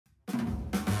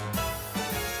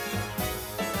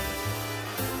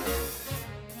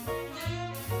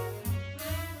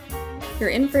You're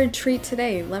in for a treat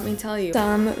today, let me tell you.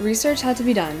 Some research had to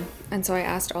be done, and so I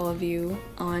asked all of you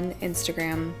on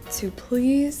Instagram to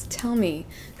please tell me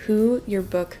who your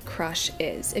book crush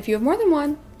is. If you have more than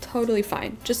one, totally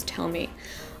fine, just tell me.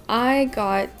 I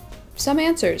got some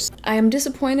answers. I am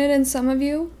disappointed in some of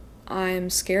you, I'm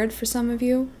scared for some of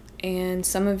you, and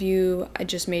some of you, it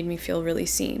just made me feel really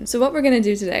seen. So what we're gonna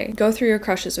do today, go through your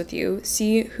crushes with you,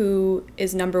 see who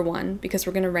is number one, because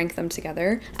we're gonna rank them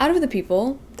together. Out of the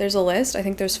people, there's a list, I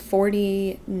think there's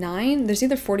 49, there's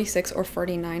either 46 or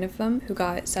 49 of them who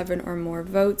got 7 or more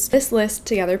votes. This list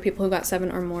together, people who got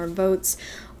 7 or more votes,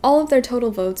 all of their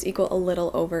total votes equal a little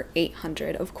over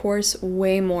 800. Of course,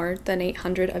 way more than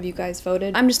 800 of you guys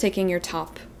voted. I'm just taking your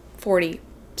top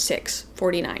 46,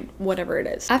 49, whatever it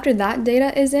is. After that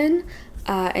data is in,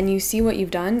 and you see what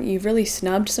you've done, you've really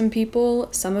snubbed some people.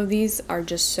 Some of these are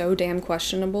just so damn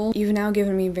questionable. You've now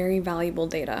given me very valuable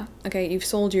data. Okay, you've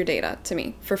sold your data to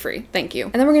me for free. Thank you.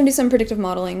 And then we're gonna do some predictive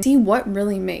modeling. See what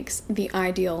really makes the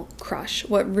ideal crush.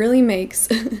 What really makes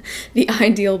the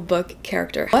ideal book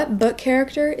character. What book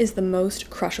character is the most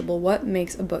crushable? What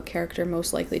makes a book character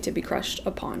most likely to be crushed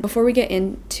upon? Before we get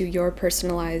into your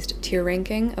personalized tier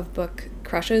ranking of book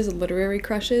crushes, literary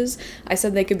crushes, I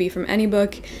said they could be from any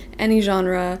book, any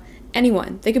genre,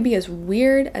 anyone. They could be as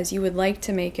weird as you would like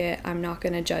to make it. I'm not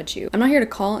gonna judge you. I'm not here to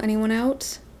call anyone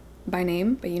out by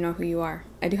name, but you know who you are.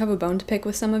 I do have a bone to pick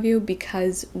with some of you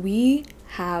because we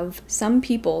have some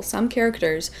people, some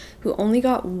characters who only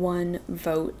got 1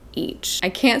 vote each. I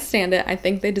can't stand it. I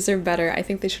think they deserve better. I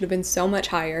think they should have been so much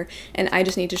higher, and I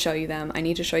just need to show you them. I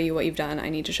need to show you what you've done. I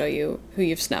need to show you who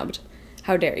you've snubbed.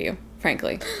 How dare you,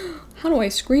 frankly. How do I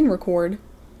screen record?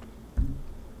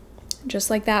 Just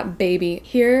like that, baby.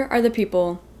 Here are the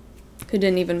people who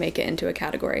didn't even make it into a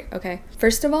category, okay?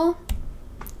 First of all,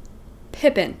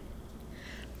 Pippin.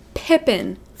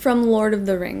 Pippin from Lord of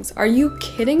the Rings. Are you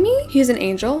kidding me? He is an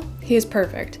angel. He is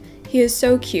perfect. He is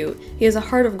so cute. He has a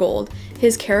heart of gold.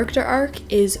 His character arc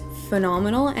is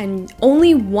phenomenal, and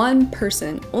only one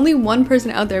person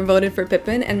out there voted for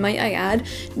Pippin, and might I add,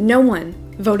 no one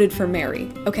voted for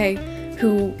Mary, okay?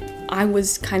 Who I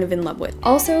was kind of in love with.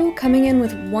 Also, coming in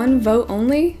with 1 vote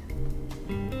only,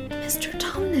 Mr.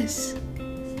 Tumnus.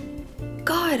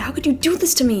 God, how could you do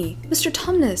this to me? Mr.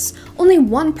 Tumnus. Only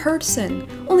one person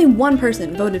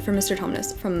voted for Mr.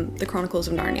 Tumnus from the Chronicles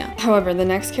of Narnia. However, the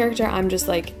next character, I'm just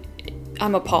like,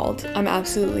 I'm appalled. I'm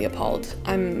absolutely appalled.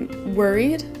 I'm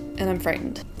worried and I'm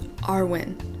frightened.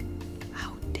 Arwen.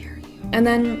 How dare you? And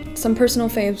then some personal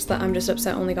faves that I'm just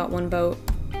upset only got 1 vote.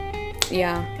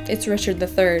 Yeah, it's Richard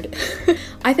III.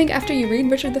 I think after you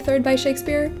read Richard III by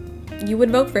Shakespeare, you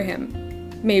would vote for him.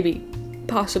 Maybe.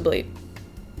 Possibly.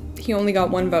 He only got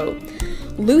 1 vote.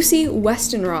 Lucy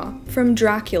Westenra from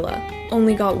Dracula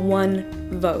only got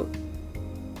 1 vote.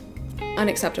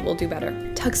 Unacceptable, do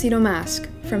better. Tuxedo Mask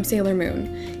from Sailor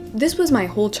Moon. This was my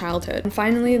whole childhood. And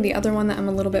finally, the other one that I'm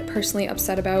a little bit personally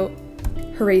upset about,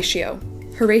 Horatio.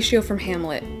 Horatio from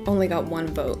Hamlet only got 1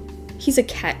 vote. He's a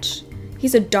catch.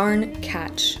 He's a darn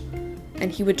catch,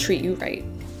 and he would treat you right.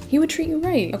 He would treat you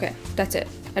right. Okay, that's it.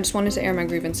 I just wanted to air my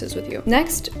grievances with you.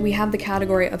 Next, we have the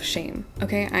category of shame,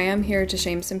 okay? I am here to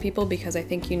shame some people because I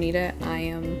think you need it. I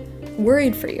am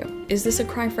worried for you. Is this a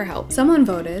cry for help? Someone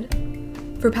voted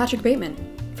for Patrick Bateman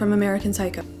from American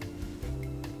Psycho.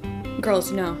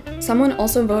 Girls, no. Someone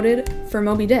also voted for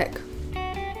Moby Dick.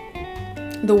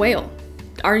 The whale.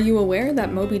 Are you aware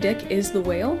that Moby Dick is the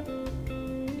whale?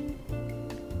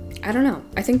 I don't know.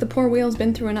 I think the poor whale's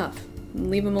been through enough.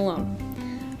 Leave him alone.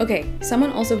 Okay,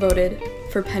 someone also voted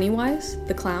for Pennywise,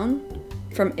 the clown,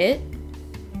 from It.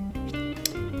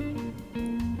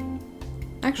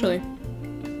 Actually,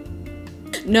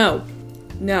 no.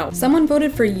 Someone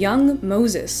voted for young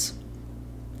Moses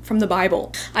from the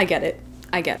Bible. I get it.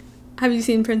 Have you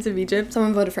seen Prince of Egypt?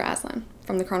 Someone voted for Aslan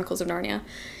from the Chronicles of Narnia.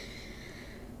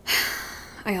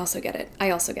 I also get it.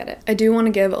 I do want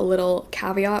to give a little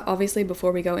caveat, obviously,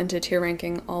 before we go into tier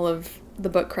ranking all of the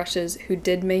book crushes who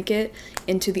did make it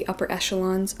into the upper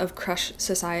echelons of crush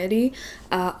society.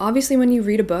 Obviously, when you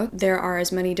read a book, there are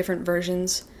as many different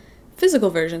versions, physical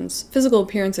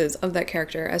appearances of that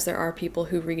character as there are people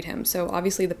who read him. So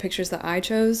obviously the pictures that I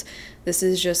chose, this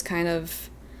is just kind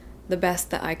of the best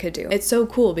that I could do. It's so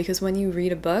cool because when you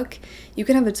read a book, you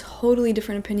can have a totally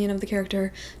different opinion of the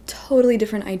character, totally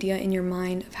different idea in your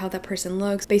mind of how that person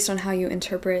looks based on how you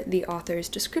interpret the author's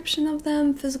description of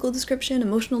them, physical description,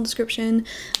 emotional description,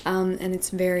 and it's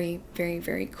very, very,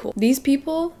 very cool. These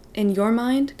people in your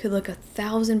mind could look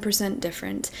 1000%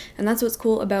 different, and that's what's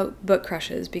cool about book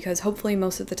crushes, because hopefully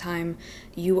most of the time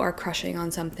you are crushing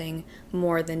on something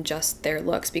more than just their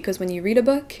looks, because when you read a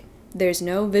book, There's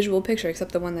no visual picture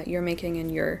except the one that you're making in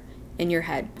your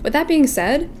head. With that being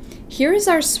said, here is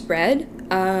our spread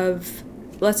of,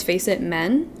 let's face it,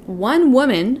 men. One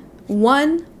woman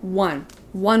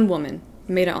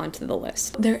made it onto the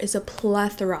list. There is a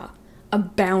plethora, a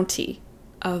bounty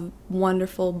of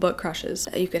wonderful book crushes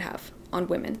that you could have on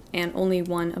women, and only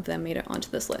one of them made it onto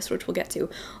this list, which we'll get to.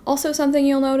 Also, something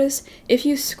you'll notice, if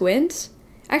you squint,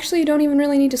 actually you don't even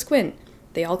really need to squint.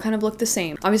 They all kind of look the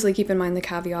same. Obviously, keep in mind the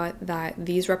caveat that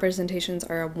these representations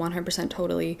are 100%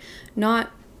 totally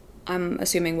not, I'm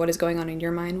assuming, what is going on in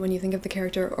your mind when you think of the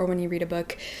character or when you read a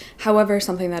book. However,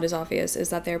 something that is obvious is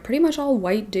that they're pretty much all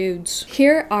white dudes.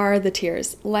 Here are the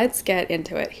tiers. Let's get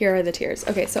into it. Here are the tiers.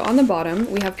 Okay, so on the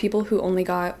bottom, we have people who only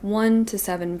got 1 to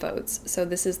 7 votes. So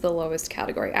this is the lowest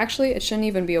category. Actually, it shouldn't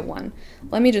even be a 1.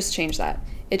 Let me just change that.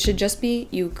 It should just be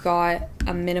you got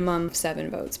a minimum of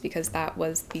 7 votes, because that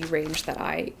was the range that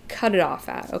I cut it off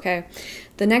at, okay?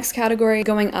 The next category,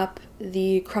 going up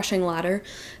the crushing ladder,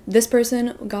 this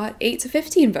person got 8 to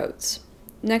 15 votes.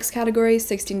 Next category,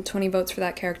 16 to 20 votes for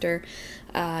that character.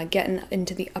 Getting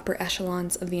into the upper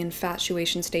echelons of the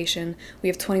infatuation station, we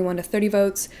have 21 to 30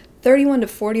 votes. 31 to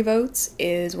 40 votes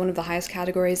is one of the highest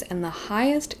categories, and the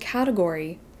highest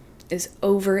category is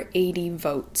over 80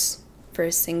 votes for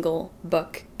a single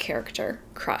book character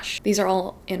crush. These are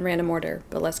all in random order,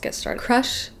 but let's get started.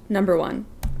 Crush number 1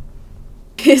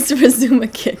 is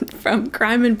Razumikin from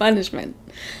Crime and Punishment.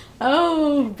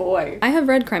 Oh boy. I have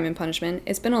read Crime and Punishment.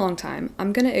 It's been a long time.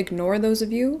 I'm gonna ignore those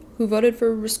of you who voted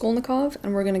for Raskolnikov,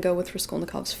 and we're gonna go with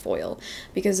Raskolnikov's foil,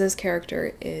 because this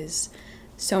character is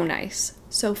so nice,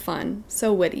 so fun,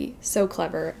 so witty, so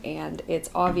clever, and it's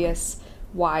obvious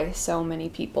why so many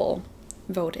people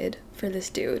voted for this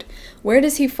dude. Where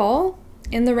does he fall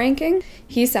in the ranking?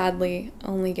 He sadly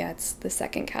only gets the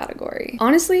second category.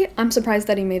 Honestly, I'm surprised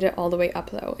that he made it all the way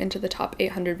up though, into the top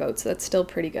 800 votes. That's still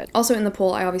pretty good. Also in the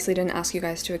poll, I obviously didn't ask you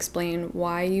guys to explain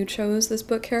why you chose this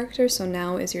book character, so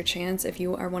now is your chance. If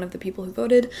you are one of the people who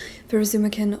voted for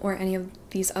Razumikin or any of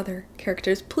these other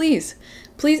characters, please,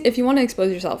 if you want to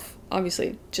expose yourself,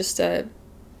 obviously, just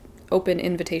open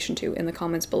invitation to in the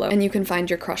comments below, and you can find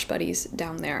your crush buddies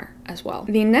down there as well.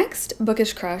 The next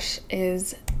bookish crush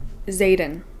is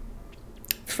Xaden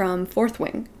from Fourth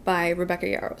Wing by Rebecca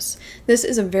Yarros. This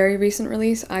is a very recent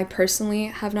release. I personally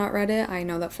have not read it. I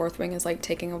know that Fourth Wing is like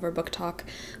taking over book talk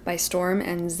by storm,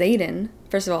 and Xaden,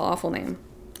 first of all, awful name.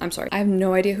 I'm sorry. I have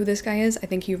no idea who this guy is. I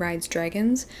think he rides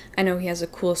dragons. I know he has a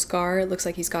cool scar. It looks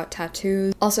like he's got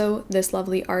tattoos. Also, this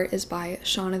lovely art is by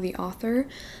Shauna the author.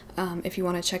 If you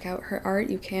want to check out her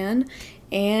art, you can.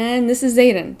 And this is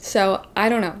Xaden. So I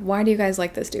don't know. Why do you guys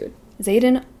like this dude?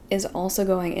 Xaden is also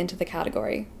going into the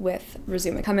category with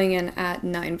Razumik, coming in at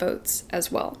 9 votes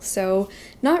as well. So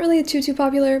not really too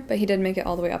popular, but he did make it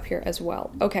all the way up here as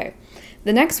well. Okay,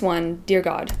 the next one, dear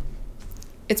God,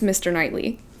 it's Mr.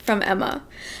 Knightley from Emma.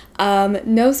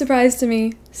 No surprise to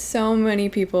me, so many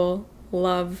people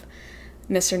love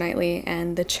Mr. Knightley,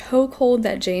 and the chokehold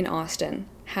that Jane Austen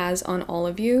has on all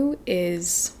of you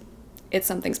it's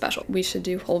something special. We should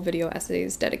do whole video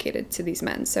essays dedicated to these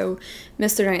men. So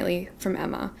Mr. Knightley from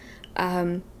Emma,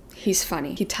 he's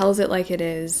funny. He tells it like it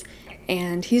is,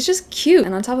 and he's just cute.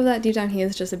 And on top of that, deep down, he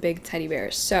is just a big teddy bear.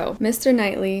 So Mr.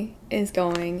 Knightley is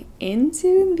going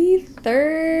into the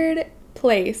third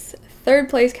place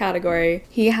category.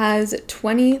 He has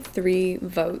 23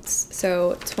 votes.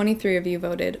 So 23 of you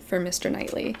voted for Mr.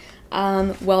 Knightley.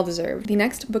 Well deserved. The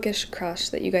next bookish crush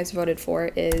that you guys voted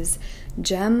for is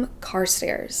Jem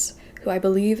Carstairs, who I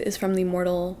believe is from the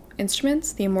Mortal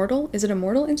Instruments. Is it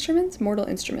Immortal Instruments? Mortal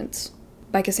Instruments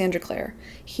by Cassandra Clare.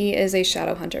 He is a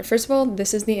shadow hunter. First of all,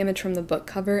 this is the image from the book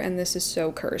cover, and this is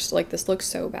so cursed. Like, this looks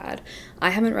so bad.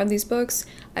 I haven't read these books.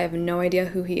 I have no idea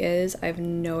who he is. I have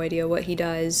no idea what he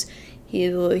does.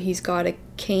 He's got a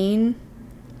cane,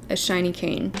 a shiny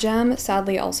cane. Jem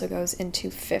sadly also goes into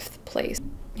 5th place.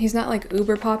 He's not like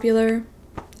uber popular,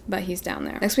 but he's down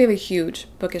there. Next we have a huge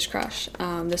bookish crush.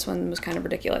 This one was kind of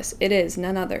ridiculous. It is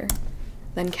none other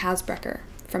than Kazbrecker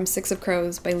from Six of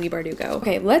Crows by Leigh Bardugo.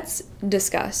 Okay, let's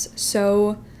discuss.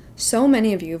 So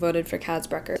many of you voted for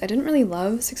Kazbrecker. I didn't really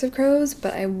love Six of Crows,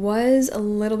 but I was a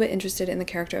little bit interested in the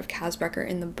character of Kazbrecker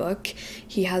in the book.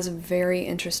 He has a very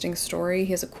interesting story.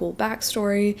 He has a cool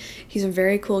backstory. He's a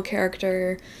very cool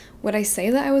character. Would I say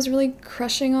that I was really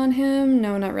crushing on him?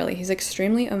 No, not really. He's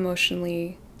extremely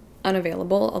emotionally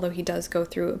unavailable, although he does go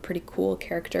through a pretty cool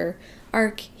character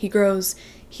arc. He grows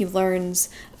he learns,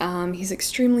 he's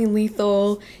extremely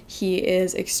lethal, he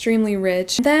is extremely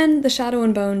rich. Then the Shadow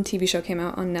and Bone TV show came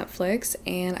out on Netflix,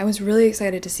 and I was really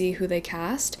excited to see who they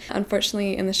cast.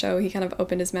 Unfortunately, in the show, he kind of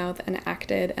opened his mouth and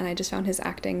acted, and I just found his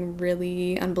acting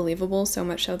really unbelievable, so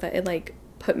much so that it like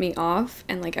put me off,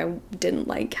 and like I didn't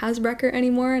like Kaz Brekker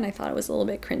anymore, and I thought it was a little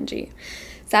bit cringy.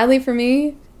 Sadly for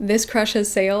me, this crush has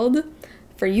sailed.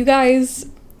 For you guys,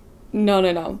 no.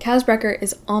 Kaz Brekker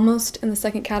is almost in the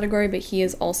second category, but he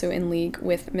is also in league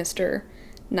with Mr.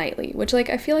 Knightley, which like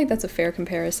I feel like that's a fair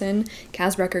comparison.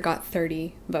 Kaz Brekker got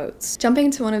 30 votes.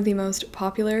 Jumping to one of the most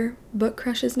popular book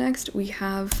crushes next, we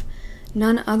have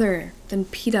none other than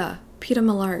Peeta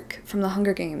Mellark from The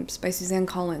Hunger Games by Suzanne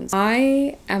Collins.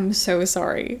 I am so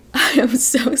sorry. I am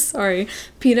so sorry.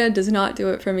 Peeta does not do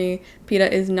it for me. Peeta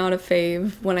is not a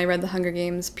fave. When I read The Hunger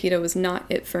Games, Peeta was not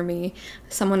it for me.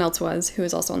 Someone else was, who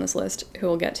is also on this list, who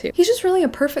we'll get to. He's just really a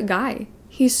perfect guy.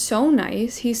 He's so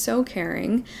nice. He's so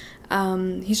caring.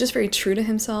 He's just very true to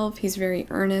himself. He's very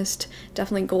earnest,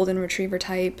 definitely golden retriever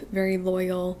type, very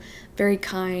loyal, very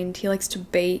kind. He likes to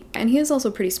bait, and he is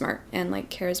also pretty smart and like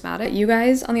charismatic. You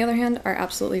guys, on the other hand, are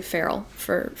absolutely feral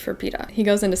for Peeta. He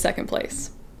goes into second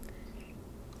place.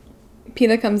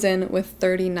 Peeta comes in with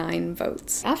 39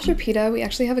 votes. After Peeta, we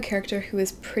actually have a character who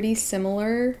is pretty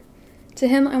similar to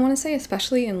him, I want to say,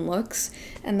 especially in looks,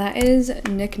 and that is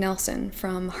Nick Nelson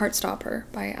from Heartstopper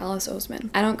by Alice Oseman.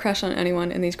 I don't crush on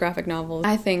anyone in these graphic novels.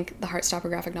 I think the Heartstopper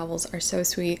graphic novels are so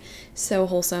sweet, so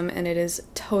wholesome, and it is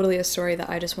totally a story that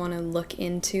I just want to look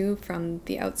into from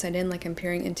the outside in, like I'm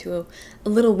peering into a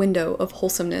little window of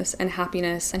wholesomeness and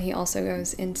happiness. And he also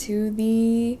goes into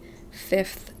the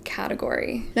 5th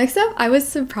category. Next up, I was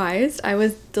surprised. I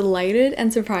was delighted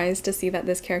and surprised to see that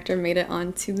this character made it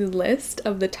onto the list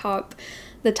of the top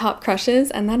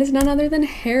crushes, and that is none other than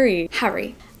Harry.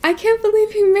 I can't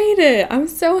believe he made it. I'm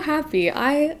so happy.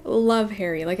 I love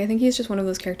Harry. Like, I think he's just one of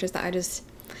those characters that I just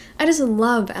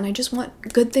love, and I just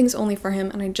want good things only for him,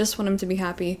 and I just want him to be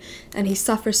happy. And he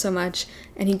suffers so much,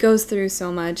 and he goes through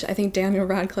so much. I think Daniel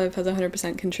Radcliffe has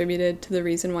 100% contributed to the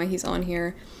reason why he's on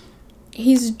here.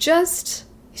 He's just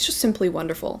simply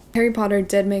wonderful. Harry Potter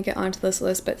did make it onto this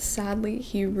list, but sadly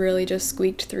he really just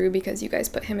squeaked through because you guys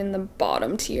put him in the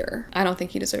bottom tier. I don't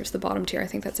think he deserves the bottom tier. I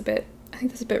think that's a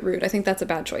bit rude. I think that's a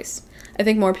bad choice. I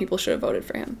think more people should have voted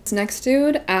for him. This next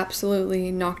dude absolutely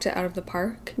knocked it out of the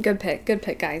park. Good pick,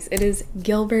 guys. It is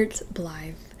Gilbert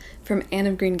Blythe from Anne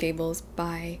of Green Gables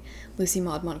by Lucy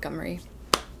Maud Montgomery.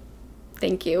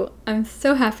 Thank you. I'm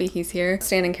so happy he's here.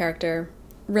 Standing character,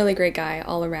 really great guy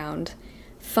all around.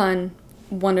 Fun,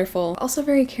 wonderful, also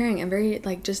very caring and very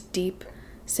like just deep,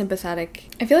 sympathetic.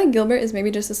 I feel like Gilbert is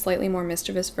maybe just a slightly more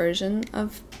mischievous version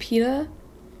of Peeta.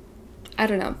 I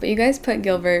don't know, but you guys put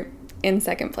Gilbert in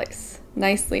second place.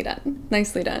 Nicely done.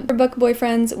 Nicely done. For book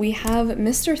boyfriends, we have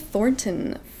Mr.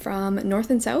 Thornton from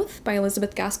North and South by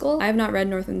Elizabeth Gaskell. I have not read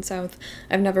North and South.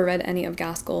 I've never read any of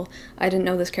Gaskell. I didn't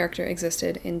know this character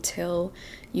existed until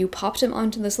you popped him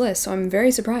onto this list, so I'm very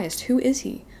surprised. Who is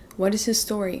he? What is his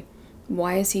story?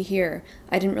 Why is he here?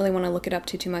 I didn't really want to look it up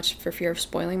too much for fear of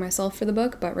spoiling myself for the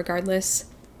book, but regardless,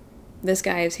 this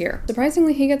guy is here.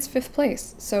 Surprisingly, he gets 5th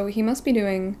place, so he must be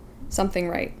doing something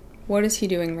right. What is he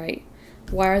doing right?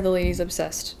 Why are the ladies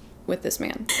obsessed with this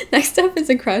man? Next up is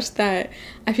a crush that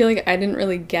I feel like I didn't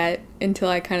really get until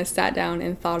I kind of sat down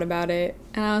and thought about it,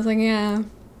 and I was like, yeah,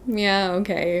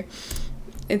 okay.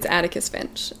 It's Atticus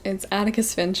Finch. It's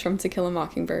Atticus Finch from To Kill a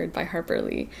Mockingbird by Harper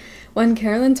Lee. When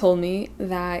Carolyn told me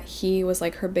that he was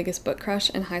like her biggest book crush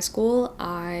in high school,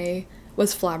 I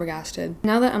was flabbergasted.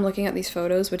 Now that I'm looking at these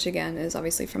photos, which again is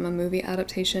obviously from a movie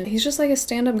adaptation, he's just like a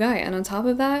stand-up guy, and on top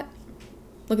of that,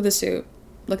 look at the suit.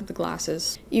 Look at the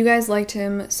glasses. You guys liked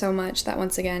him so much that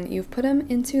once again, you've put him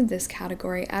into this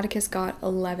category. Atticus got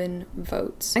 11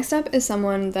 votes. Next up is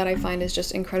someone that I find is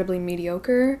just incredibly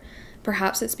mediocre.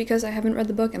 Perhaps it's because I haven't read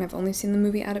the book and I've only seen the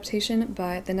movie adaptation,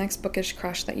 but the next bookish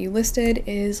crush that you listed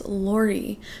is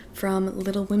Laurie from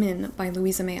Little Women by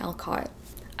Louisa May Alcott.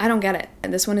 I don't get it.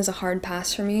 And this one is a hard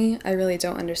pass for me. I really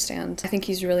don't understand. I think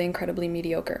he's really incredibly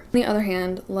mediocre. On the other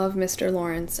hand, love Mr.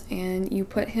 Lawrence, and you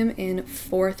put him in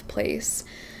 4th place.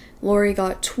 Laurie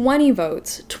got 20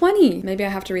 votes. 20! Maybe I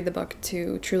have to read the book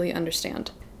to truly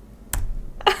understand.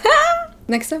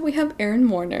 Next up, we have Erin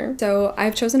Warner. So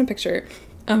I've chosen a picture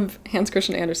of Hans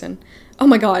Christian Andersen. Oh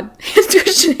my god, Hans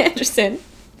Christian Andersen!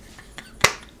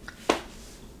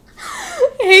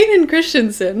 Hayden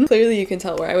Christensen. Clearly you can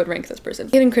tell where I would rank this person.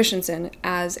 Hayden Christensen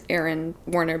as Erin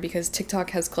Warner, because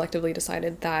TikTok has collectively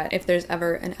decided that if there's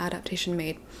ever an adaptation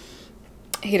made,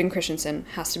 Hayden Christensen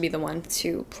has to be the one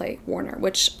to play Warner,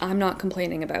 which I'm not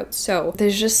complaining about. So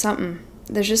there's just something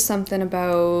there's just something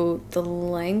about the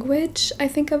language, I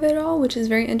think, of it all, which is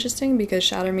very interesting because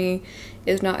Shatter Me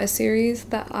is not a series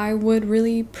that I would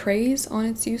really praise on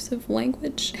its use of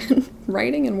language and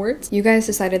writing and words. You guys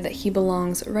decided that he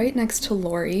belongs right next to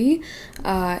Lori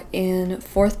in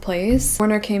 4th place.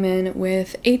 Warner came in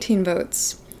with 18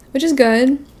 votes, which is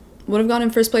good. Would have gone in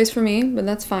 1st place for me, but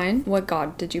that's fine. What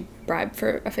god did you bribe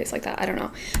for a face like that? I don't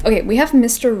know. Okay, we have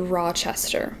Mr.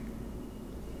 Rochester.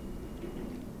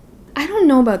 I don't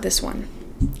know about this one.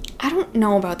 I don't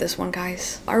know about this one,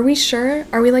 guys. Are we sure?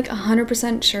 Are we like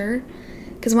 100% sure?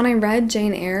 Because when I read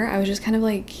Jane Eyre, I was just kind of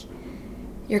like,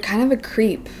 you're kind of a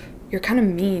creep. You're kind of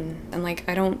mean. And like,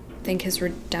 I don't think his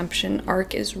redemption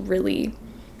arc is really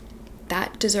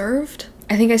that deserved.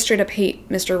 I think I straight up hate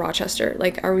Mr. Rochester.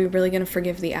 Like, are we really gonna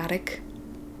forgive the attic?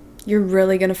 You're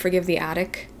really gonna forgive the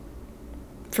attic?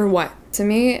 For what? To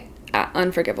me,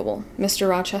 unforgivable. Mr.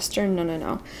 Rochester, no, no,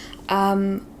 no.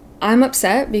 I'm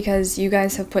upset because you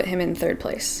guys have put him in 3rd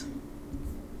place.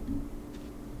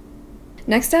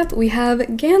 Next up, we have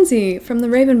Gansey from The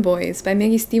Raven Boys by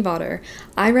Maggie Stiefvater.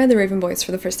 I read The Raven Boys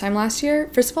for the first time last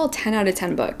year. First of all, 10 out of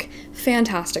 10 book.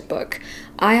 Fantastic book.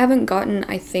 I haven't gotten,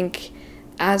 I think,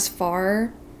 as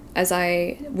far as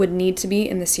I would need to be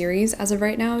in the series as of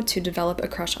right now to develop a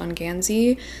crush on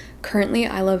Gansey. Currently,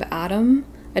 I love Adam.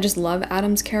 I just love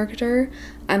Adam's character.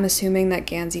 I'm assuming that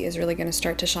Gansey is really going to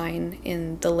start to shine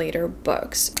in the later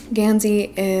books.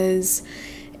 Gansey is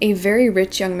a very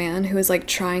rich young man who is like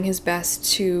trying his best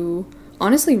to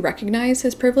honestly recognize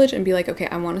his privilege and be like, okay,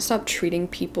 I want to stop treating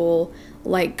people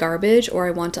like garbage, or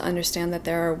I want to understand that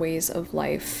there are ways of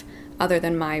life other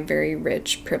than my very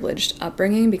rich, privileged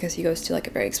upbringing, because he goes to like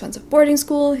a very expensive boarding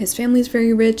school, his family's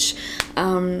very rich,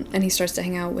 and he starts to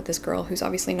hang out with this girl who's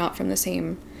obviously not from the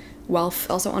same wealth,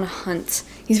 also on a hunt.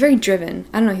 He's very driven.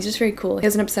 I don't know, he's just very cool. He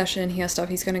has an obsession, he has stuff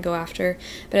he's gonna go after,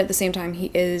 but at the same time,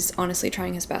 he is honestly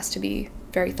trying his best to be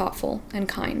very thoughtful and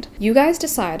kind. You guys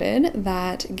decided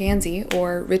that Gansey,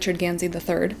 or Richard Gansey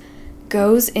III,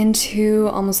 goes into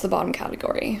almost the bottom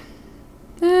category.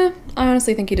 I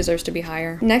honestly think he deserves to be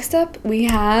higher. Next up, we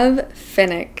have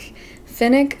Finnick.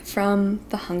 Finnick from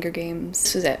The Hunger Games.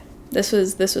 This was it.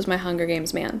 This was my Hunger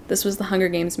Games man. This was the Hunger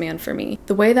Games man for me.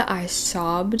 The way that I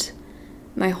sobbed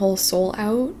my whole soul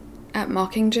out at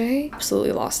Mockingjay,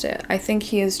 absolutely lost it. I think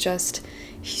he is just,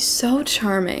 he's so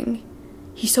charming.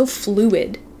 He's so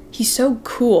fluid. He's so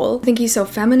cool. I think he's so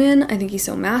feminine. I think he's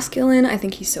so masculine. I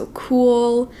think he's so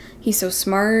cool. He's so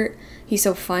smart. He's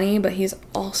so funny, but he's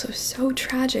also so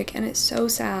tragic and it's so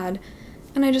sad.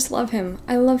 And I just love him.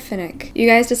 I love Finnick. You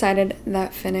guys decided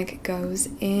that Finnick goes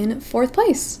in 4th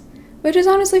place, which is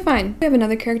honestly fine. We have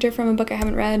another character from a book I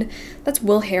haven't read. That's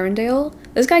Will Herondale.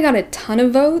 This guy got a ton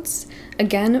of votes,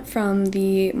 again from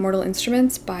the Mortal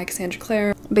Instruments by Cassandra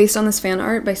Clare. Based on this fan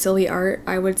art by Sylvie Art,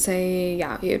 I would say,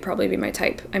 yeah, he would probably be my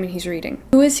type. I mean, he's reading.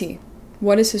 Who is he?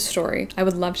 What is his story? I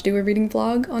would love to do a reading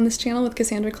vlog on this channel with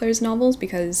Cassandra Clare's novels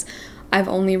because I've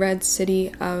only read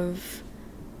City of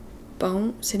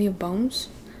Bones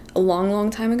a long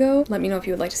time ago. Let me know if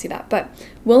you would like to see that. But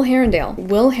Will Herondale.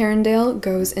 Will Herondale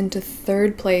goes into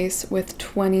 3rd place with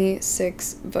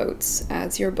 26 votes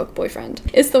as your book boyfriend.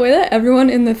 It's the way that everyone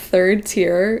in the 3rd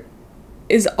tier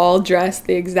is all dressed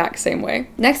the exact same way.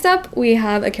 Next up, we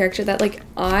have a character that like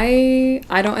I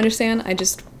don't understand. I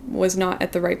just was not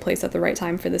at the right place at the right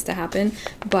time for this to happen.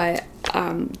 But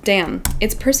damn,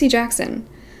 it's Percy Jackson.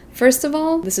 First of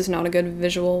all, this is not a good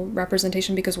visual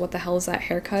representation because what the hell is that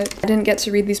haircut? I didn't get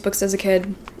to read these books as a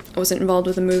kid. I wasn't involved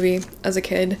with a movie as a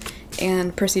kid,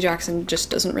 and Percy Jackson just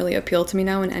doesn't really appeal to me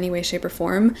now in any way, shape, or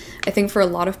form. I think for a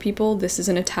lot of people, this is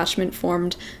an attachment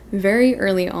formed very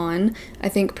early on. I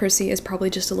think Percy is probably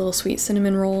just a little sweet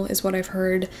cinnamon roll is what I've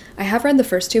heard. I have read the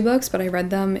first 2 books, but I read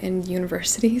them in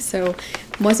university, so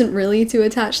wasn't really too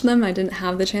attached to them. I didn't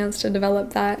have the chance to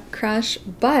develop that crush,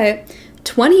 but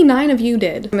 29 of you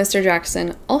did. Mr.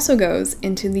 Jackson also goes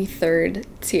into the 3rd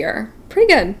tier.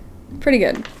 Pretty good. Pretty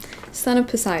good. Son of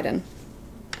Poseidon.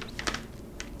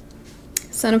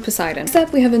 Son of Poseidon. Next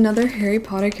up, we have another Harry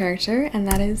Potter character, and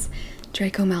that is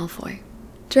Draco Malfoy.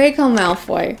 Draco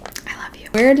Malfoy. I love you.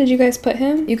 Where did you guys put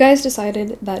him? You guys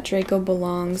decided that Draco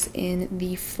belongs in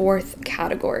the 4th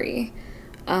category.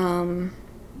 Okay,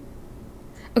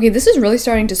 this is really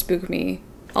starting to spook me.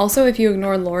 Also, if you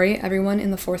ignore Lori, everyone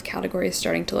in the 4th category is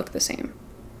starting to look the same.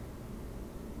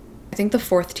 I think the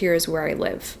 4th tier is where I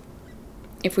live,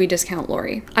 if we discount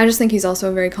Lori. I just think he's also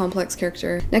a very complex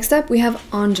character. Next up, we have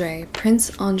Andrei, Prince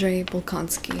Andrei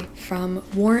Bolkonsky from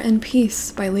War and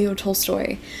Peace by Leo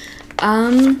Tolstoy.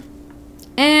 I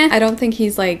don't think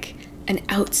he's like an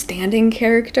outstanding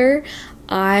character.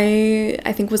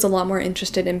 I think was a lot more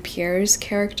interested in Pierre's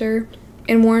character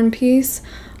in War and Peace.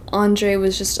 Andre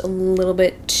was just a little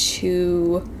bit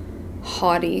too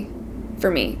haughty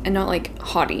for me, and not like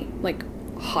haughty, like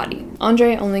haughty.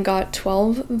 Andre only got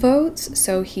 12 votes,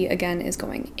 so he again is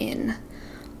going in.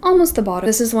 Almost the bottom.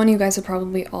 This is one you guys have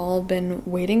probably all been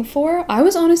waiting for. I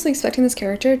was honestly expecting this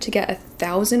character to get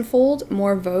 1,000-fold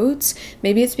more votes.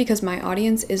 Maybe it's because my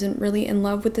audience isn't really in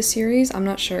love with the series. I'm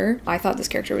not sure. I thought this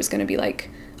character was going to be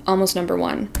like almost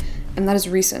 #1, and that is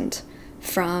Rhysand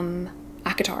from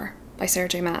ACOTAR by Sarah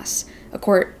J. Maas, A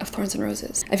Court of Thorns and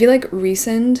Roses. I feel like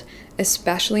Rhysand,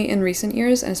 especially in recent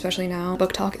years, and especially now,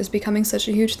 book talk is becoming such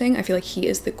a huge thing. I feel like he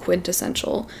is the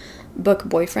quintessential book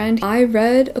boyfriend. I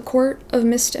read A Court of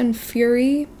Mist and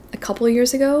Fury a couple of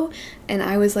years ago, and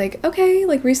I was like, okay,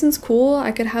 like Rhysand's cool.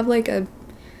 I could have like a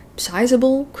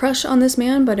sizable crush on this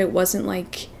man, but it wasn't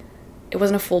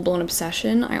a full-blown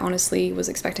obsession. I honestly was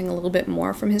expecting a little bit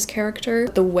more from his character.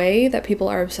 The way that people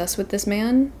are obsessed with this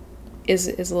man is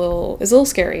a little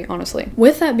scary, honestly.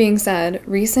 With that being said,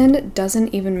 Rhysand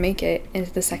doesn't even make it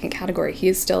into the second category. He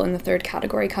is still in the third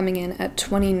category, coming in at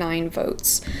 29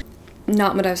 votes.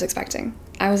 Not what I was expecting.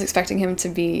 I was expecting him to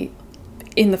be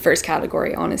in the first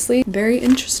category, honestly. Very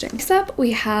interesting. Next up,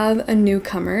 we have a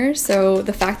newcomer. So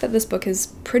the fact that this book is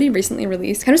pretty recently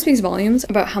released kind of speaks volumes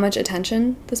about how much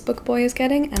attention this book boy is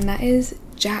getting, and that is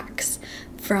Jax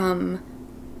from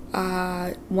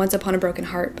Once Upon a Broken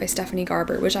Heart by Stephanie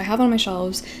Garber, which I have on my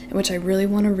shelves and which I really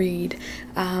want to read,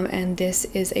 and this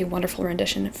is a wonderful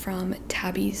rendition from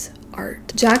Tabby's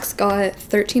art. Jax got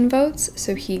 13 votes,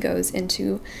 so he goes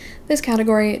into this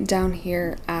category down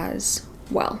here as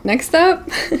well. Next up,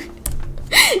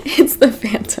 it's The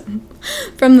Phantom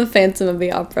from The Phantom of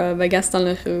the Opera by Gaston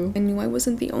Leroux. I knew I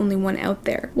wasn't the only one out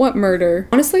there. What murder.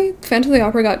 Honestly, Phantom of the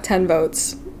Opera got 10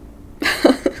 votes.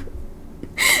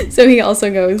 So he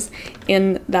also goes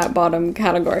in that bottom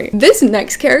category. This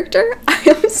next character,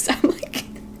 I'm like,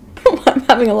 I'm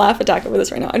having a laugh attack over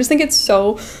this right now. I just think it's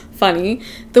so funny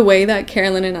the way that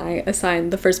Carolyn and I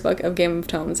assigned the first book of Game of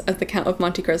Tomes as The Count of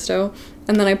Monte Cristo,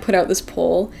 and then I put out this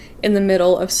poll in the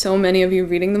middle of so many of you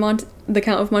reading the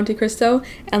Count of Monte Cristo,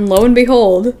 and lo and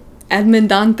behold, Edmond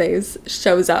Dantes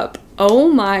shows up. Oh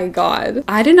my god.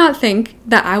 I did not think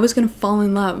that I was gonna fall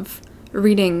in love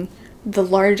reading the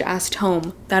large-ass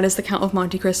tome that is The Count of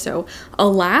Monte Cristo.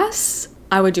 Alas,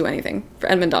 I would do anything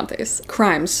for Edmond Dantes.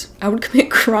 Crimes. I would commit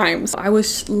crimes. I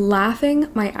was laughing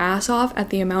my ass off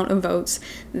at the amount of votes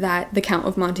that The Count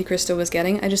of Monte Cristo was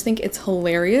getting. I just think it's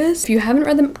hilarious. If you haven't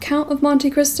read The Count of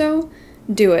Monte Cristo,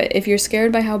 do it. If you're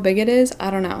scared by how big it is, I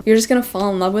don't know. You're just gonna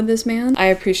fall in love with this man. I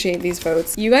appreciate these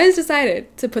votes. You guys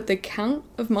decided to put The Count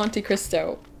of Monte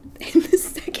Cristo in the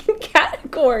second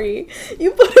category.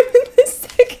 You put him in the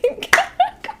second category.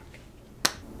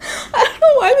 I don't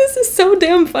know why this is so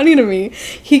damn funny to me.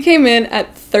 He came in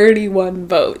at 31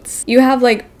 votes. You have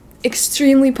like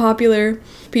extremely popular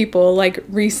people like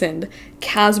Rhysand,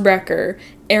 Kaz Brekker,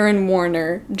 Aaron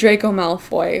Warner, Draco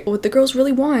Malfoy. What the girls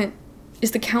really want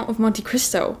is The Count of Monte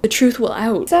Cristo. The truth will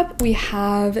out. Next up, we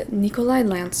have Nikolai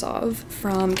Lantsov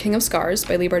from King of Scars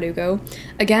by Leigh Bardugo.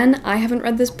 Again, I haven't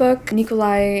read this book.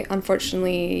 Nikolai,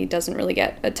 unfortunately, doesn't really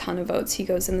get a ton of votes. He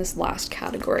goes in this last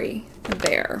category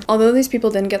there. Although these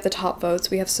people didn't get the top votes,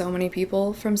 we have so many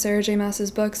people from Sarah J. Maas's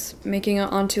books making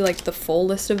it onto like the full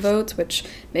list of votes, which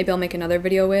maybe I'll make another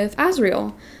video with.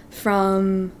 Asriel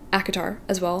from ACOTAR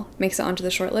as well makes it onto the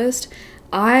short list.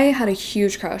 I had a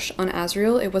huge crush on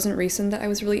Asriel. It wasn't Rhysand that I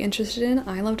was really interested in.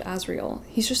 I loved Asriel.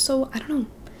 He's just so, I don't know,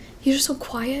 he's just so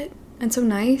quiet and so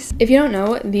nice. If you don't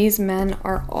know, these men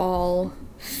are all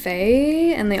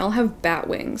fae and they all have bat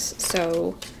wings.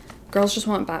 So girls just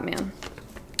want Batman.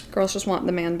 Girls just want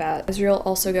the man bat. Asriel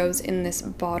also goes in this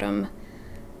bottom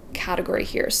category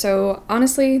here. So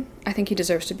honestly, I think he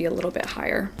deserves to be a little bit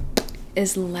higher.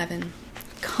 Is Levin.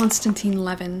 Konstantin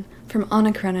Levin from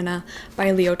Anna Karenina by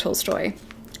Leo Tolstoy.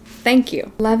 Thank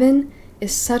you. Levin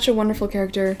is such a wonderful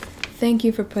character. Thank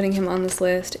you for putting him on this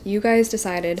list. You guys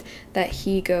decided that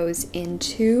he goes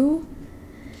into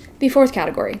the fourth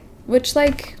category, which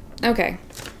like, okay.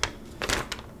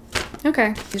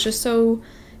 Okay. He's just so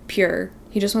pure.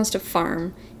 He just wants to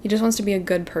farm. He just wants to be a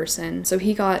good person. So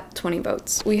he got 20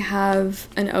 votes. We have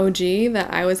an OG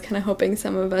that I was kind of hoping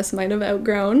some of us might have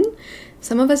outgrown.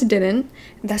 Some of us didn't.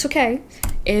 That's okay.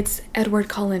 It's Edward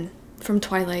Cullen from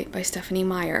Twilight by Stephenie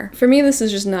Meyer. For me, this is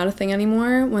just not a thing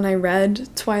anymore. When I read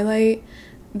Twilight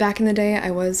back in the day, I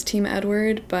was Team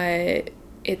Edward, but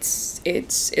it's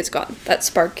gone. That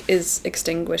spark is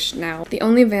extinguished now. The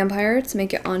only vampire to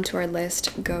make it onto our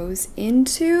list goes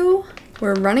into...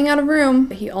 We're running out of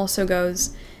room. He also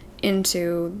goes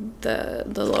into the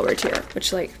lower tier,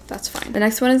 which, like, that's fine. The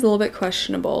next one is a little bit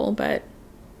questionable, but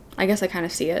I guess I kind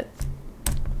of see it.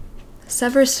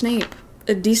 Severus Snape.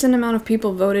 A decent amount of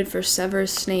people voted for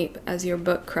Severus Snape as your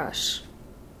book crush.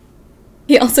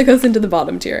 He also goes into the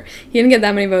bottom tier. He didn't get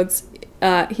that many votes.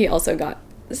 He also got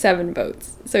 7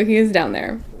 votes. So he is down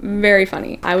there. Very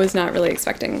funny. I was not really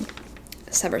expecting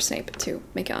Severus Snape to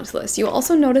make it onto the list. You'll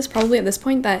also notice probably at this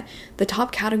point that the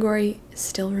top category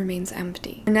still remains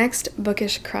empty. The next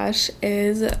bookish crush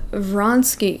is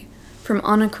Vronsky from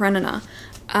Anna Karenina.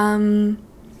 I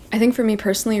think for me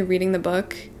personally, reading the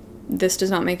book, this does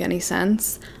not make any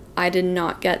sense. I did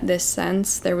not get this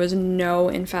sense. There was no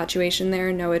infatuation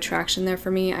there, no attraction there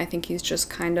for me. I think he's just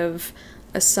kind of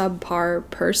a subpar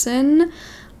person.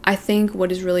 I think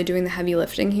what is really doing the heavy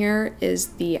lifting here is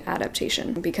the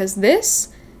adaptation, because this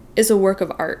is a work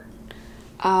of art.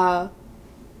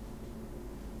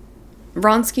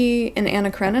 Vronsky and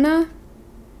Anna Karenina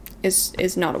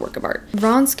is not a work of art.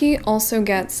 Vronsky also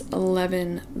gets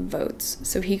 11 votes,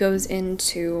 so he goes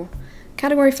into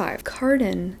category 5.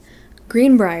 Carden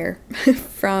Greenbrier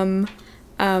from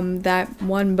that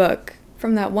one book.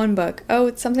 Oh,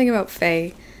 it's something about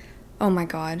Faye. Oh my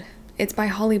god. It's by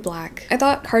Holly Black. I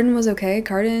thought Carden was okay.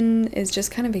 Carden is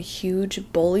just kind of a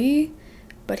huge bully,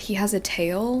 but he has a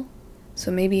tail,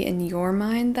 so maybe in your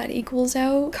mind that equals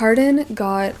out. Carden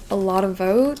got a lot of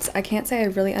votes. I can't say I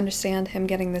really understand him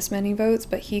getting this many votes,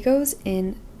 but he goes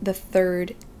in the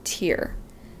 3rd tier.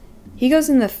 He goes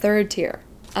in the 3rd tier,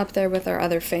 up there with our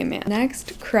other Faye man.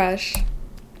 Next crush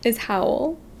is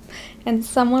Howl, and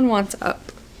Someone Wants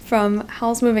Up from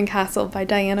Howl's Moving Castle by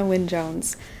Diana Wynne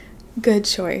Jones. Good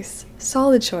choice.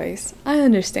 Solid choice. I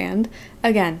understand.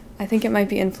 Again, I think it might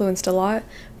be influenced a lot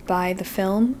by the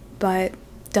film, but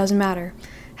doesn't matter.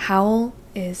 Howl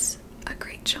is a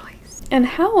great choice. And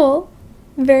Howl,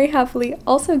 very happily,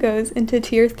 also goes into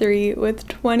tier 3 with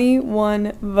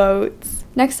 21 votes.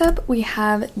 Next up, we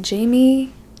have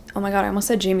Jamie. Oh my god, I almost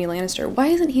said Jamie Lannister. Why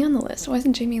isn't he on the list? Why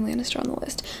isn't Jamie Lannister on the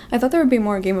list? I thought there would be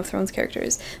more Game of Thrones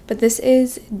characters, but this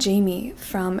is Jamie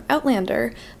from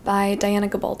Outlander by Diana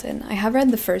Gabaldon. I have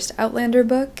read the first Outlander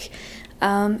book.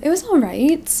 It was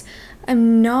alright.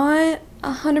 I'm not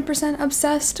 100%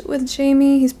 obsessed with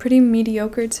Jamie. He's pretty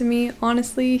mediocre to me,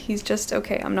 honestly. He's just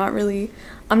okay. I'm not really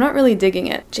digging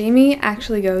it. Jamie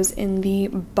actually goes in the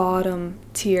bottom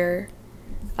tier.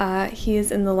 He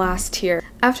is in the last tier.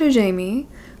 After Jamie,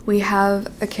 we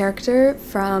have a character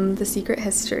from The Secret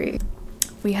History.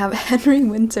 We have Henry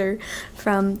Winter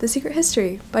from The Secret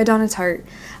History by Donna Tartt.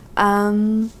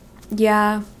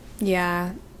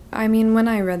 Yeah. I mean, when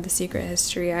I read The Secret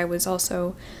History, I was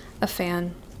also a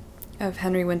fan of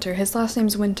Henry Winter. His last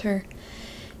name's Winter.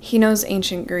 He knows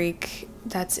ancient Greek.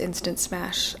 That's instant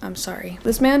smash. I'm sorry.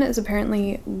 This man is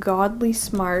apparently godly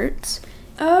smart.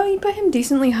 Oh, you put him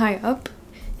decently high up.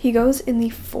 He goes in the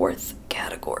 4th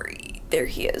category. There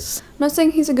he is. I'm not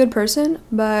saying he's a good person,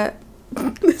 but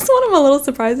this one I'm a little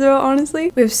surprised about,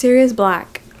 honestly. We have Sirius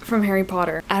Black from Harry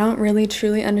Potter. I don't really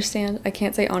truly understand. I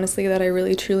can't say honestly that I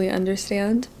really truly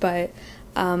understand, but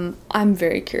I'm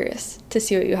very curious to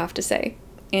see what you have to say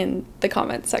in the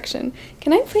comments section.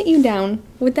 Can I put you down?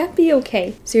 Would that be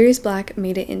okay? Sirius Black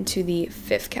made it into the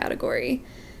 5th category.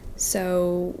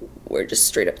 So we're just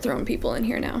straight up throwing people in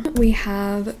here now. We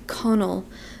have Connell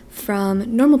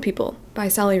from Normal People by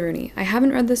Sally Rooney. I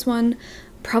haven't read this one.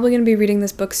 Probably gonna be reading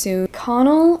this book soon.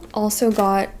 Connell also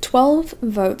got 12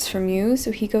 votes from you,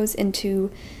 so he goes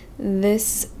into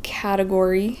this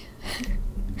category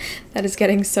that is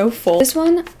getting so full. This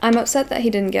one, I'm upset that he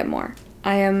didn't get more.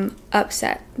 I am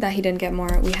upset that he didn't get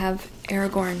more. We have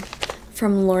Aragorn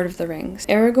from Lord of the Rings.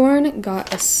 Aragorn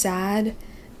got a sad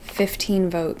 15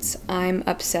 votes. I'm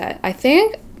upset. I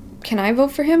think, can I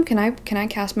vote for him? Can I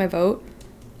cast my vote?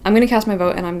 I'm gonna cast my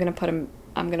vote and I'm gonna put him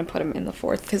in the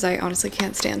 4th because I honestly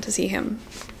can't stand to see him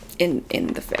in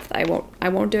the 5th. I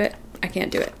won't do it. I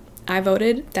can't do it. I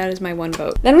voted. That is my one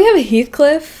vote. Then we have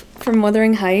Heathcliff from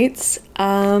Wuthering Heights.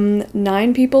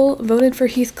 9 people voted for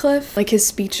Heathcliff. Like, his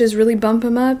speeches really bump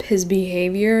him up. His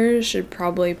behavior should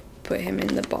probably put him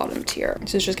in the bottom tier.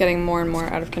 This is just getting more and more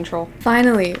out of control.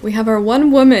 Finally, we have our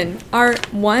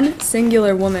one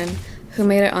singular woman who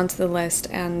made it onto the list,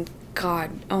 and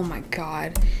God, oh my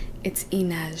God, it's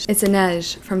Inej. It's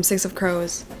Inej from 6 of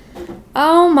Crows.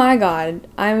 Oh my God.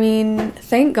 I mean,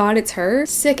 thank God it's her.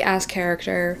 Sick ass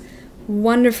character.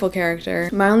 Wonderful character.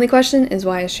 My only question is,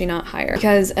 why is she not higher?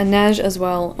 Because Inej as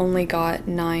well only got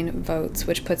 9 votes,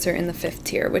 which puts her in the 5th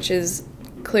tier, which is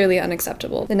clearly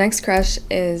unacceptable. The next crush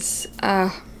is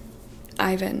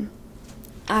Ivan.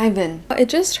 It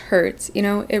just hurts, you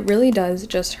know, it really does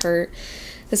just hurt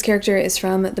This character is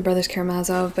from The Brothers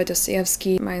Karamazov by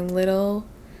Dostoevsky. My little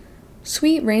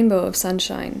sweet rainbow of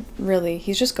sunshine, really.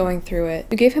 He's just going through it.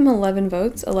 We gave him 11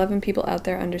 votes. 11 people out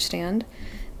there understand.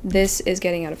 This is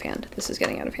getting out of hand. This is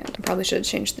getting out of hand. I probably should have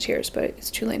changed the tiers, but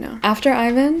it's too late now. After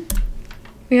Ivan,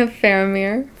 we have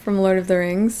Faramir from Lord of the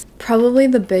Rings. Probably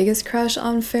the biggest crush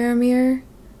on Faramir.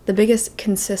 The biggest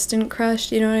consistent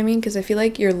crush, you know what I mean? Because I feel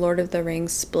like your Lord of the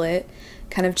Rings split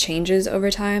kind of changes over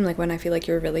time. Like when I feel like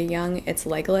you're really young, it's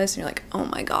Legolas and you're like, oh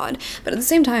my god. But at the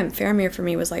same time, Faramir for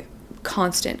me was like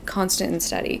constant and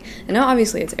steady. And now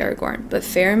obviously it's Aragorn, but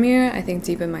Faramir, I think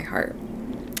deep in my heart,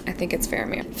 I think it's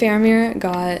Faramir. Faramir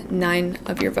got 9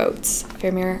 of your votes.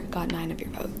 Faramir got 9 of your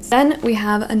votes. Then we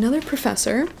have another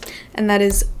professor, and that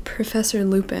is Professor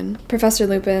Lupin. Professor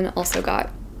Lupin also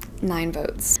got 9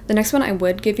 votes. The next one I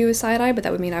would give you a side eye, but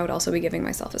that would mean I would also be giving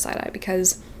myself a side eye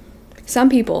because some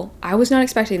people, I was not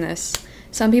expecting this,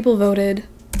 some people voted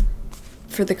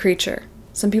for the creature.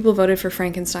 Some people voted for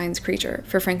Frankenstein's creature,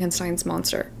 for Frankenstein's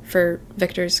monster, for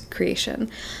Victor's creation.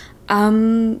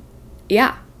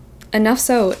 Yeah. Enough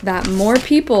so that more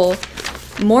people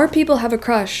have a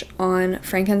crush on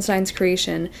Frankenstein's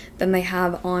creation than they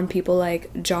have on people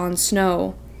like Jon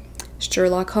Snow,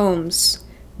 Sherlock Holmes,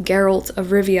 Geralt of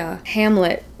Rivia,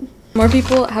 Hamlet. More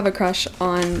people have a crush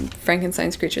on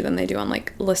Frankenstein's creature than they do on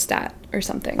like Lestat or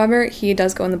something. However, he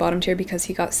does go in the bottom tier because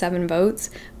he got 7 votes,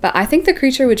 but I think the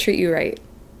creature would treat you right.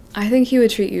 I think he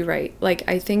would treat you right. Like,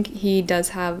 I think he does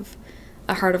have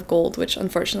a heart of gold, which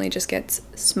unfortunately just gets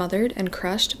smothered and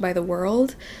crushed by the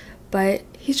world, but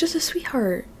he's just a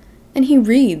sweetheart. And he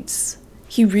reads.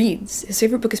 He reads. His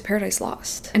favorite book is Paradise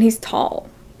Lost. And he's tall.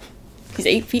 He's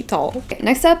 8 feet tall. Okay,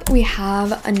 next up, we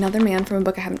have another man from a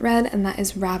book I haven't read, and that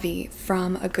is Ravi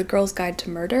from A Good Girl's Guide to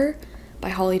Murder by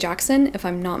Holly Jackson, if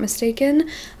I'm not mistaken.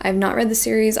 I have not read the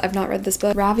series. I've not read this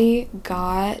book. Ravi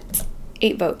got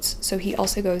 8 votes, so he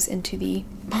also goes into the,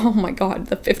 oh my god,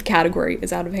 the 5th category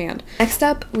is out of hand. Next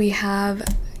up, we have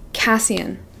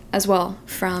Cassian as well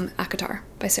from ACOTAR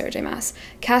by Sarah J. Maas.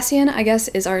 Cassian, I guess,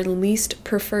 is our least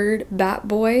preferred bat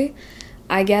boy.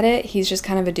 I get it, he's just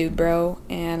kind of a dude bro,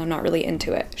 and I'm not really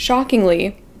into it.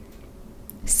 Shockingly,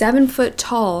 7 foot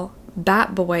tall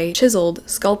bat boy, chiseled,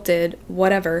 sculpted,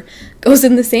 whatever, goes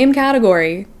in the same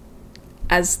category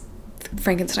as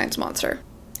Frankenstein's monster.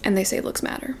 And they say looks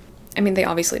matter. I mean, they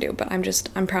obviously do, but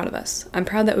I'm proud of us. I'm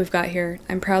proud that we've got here.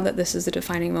 I'm proud that this is a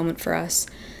defining moment for us.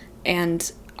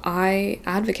 And I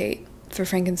advocate for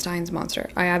Frankenstein's monster.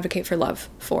 I advocate for love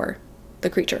for the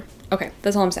creature. Okay,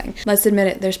 that's all I'm saying. Let's admit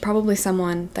it, there's probably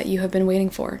someone that you have been waiting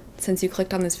for since you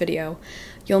clicked on this video.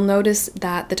 You'll notice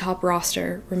that the top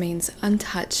roster remains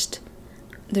untouched.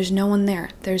 There's no one there.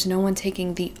 There's no one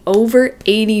taking the over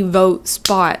 80 vote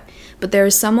spot. But there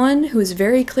is someone who is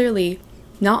very clearly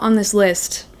not on this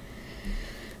list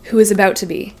who is about to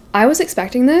be. I was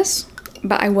expecting this,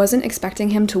 but I wasn't expecting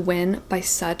him to win by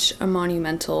such a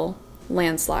monumental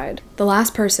landslide. The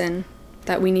last person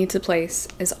that we need to place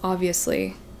is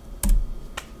obviously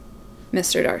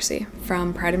Mr. Darcy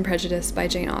from Pride and Prejudice by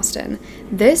Jane Austen.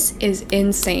 This is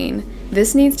insane.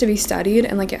 This needs to be studied,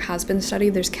 and like it has been studied.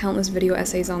 There's countless video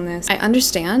essays on this. I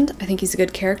understand. I think he's a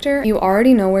good character. You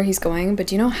already know where he's going, but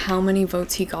do you know how many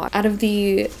votes he got? Out of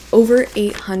the over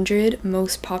 800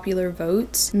 most popular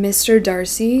votes, Mr.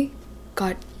 Darcy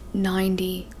got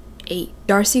 98.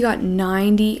 Darcy got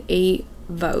 98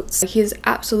 votes. He is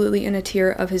absolutely in a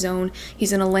tier of his own.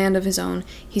 He's in a land of his own.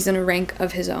 He's in a rank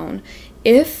of his own.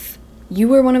 If you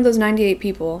were one of those 98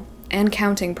 people, and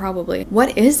counting probably,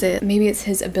 what is it? Maybe it's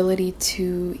his ability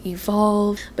to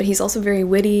evolve, but he's also very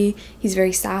witty, he's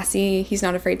very sassy, he's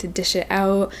not afraid to dish it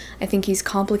out. I think he's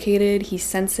complicated, he's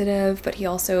sensitive, but he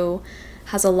also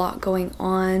has a lot going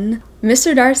on.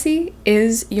 Mr. Darcy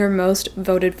is your most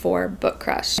voted for book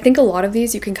crush. I think a lot of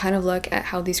these you can kind of look at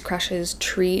how these crushes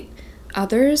treat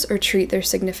others or treat their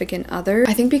significant other.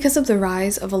 I think because of the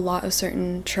rise of a lot of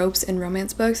certain tropes in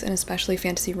romance books, and especially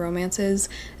fantasy romances,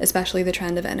 especially the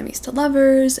trend of enemies to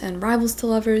lovers and rivals to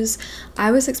lovers,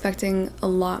 I was expecting a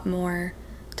lot more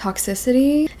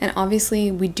toxicity. And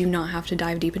obviously we do not have to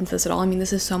dive deep into this at all. I mean,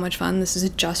 this is so much fun. This is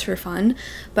just for fun.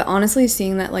 But honestly,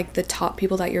 seeing that like the top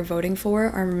people that you're voting for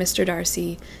are Mr.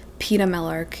 Darcy, Peeta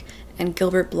Mellark, and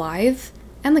Gilbert Blythe,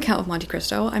 and the Count of Monte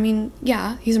Cristo. I mean,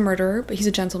 yeah, he's a murderer, but he's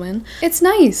a gentleman. It's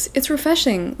nice. It's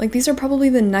refreshing. Like, these are probably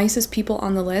the nicest people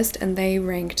on the list, and they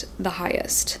ranked the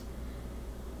highest.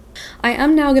 I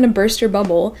am now going to burst your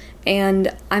bubble,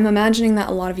 and I'm imagining that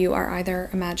a lot of you are either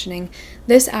imagining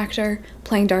this actor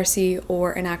playing Darcy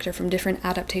or an actor from different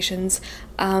adaptations.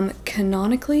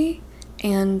 Canonically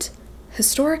and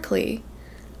historically,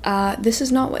 this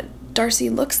is not what Darcy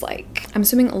looks like. I'm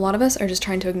assuming a lot of us are just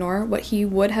trying to ignore what he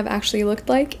would have actually looked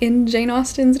like in Jane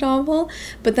Austen's novel,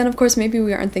 but then of course maybe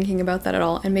we aren't thinking about that at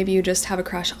all, and maybe you just have a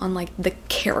crush on like the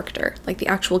character, like the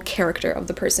actual character of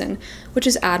the person, which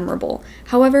is admirable.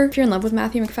 However, if you're in love with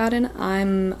Matthew McFadden,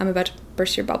 I'm about to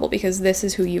burst your bubble, because this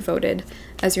is who you voted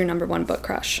as your #1 book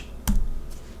crush.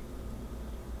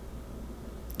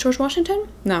 George Washington?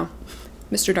 No.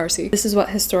 Mr. Darcy. This is what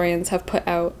historians have put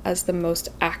out as the most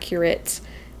accurate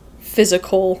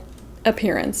physical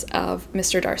appearance of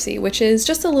Mr. Darcy, which is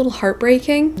just a little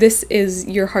heartbreaking. This is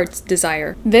your heart's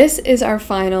desire. This is our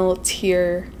final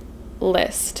tier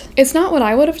list. It's not what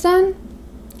I would have done,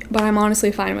 but I'm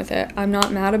honestly fine with it. I'm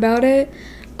not mad about it.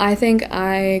 I think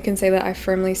I can say that I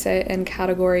firmly sit in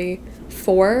category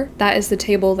 4. That is the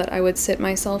table that I would sit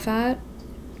myself at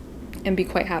and be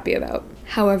quite happy about.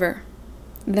 However,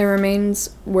 there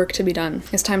remains work to be done.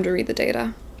 It's time to read the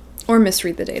data. Or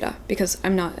misread the data, because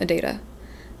I'm not a data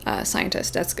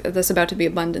scientist. That's about to be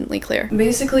abundantly clear.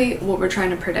 Basically, what we're trying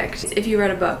to predict is if you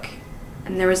read a book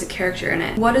and there was a character in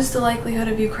it, what is the likelihood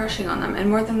of you crushing on them? And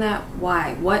more than that,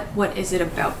 why? What is it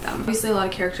about them? Obviously, a lot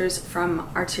of characters from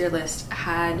our tier list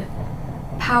had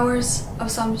powers of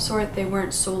some sort. They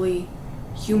weren't solely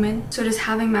human. So does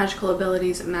having magical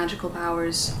abilities and magical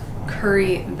powers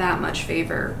curry that much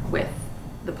favor with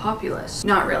the populace?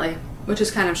 Not really. Which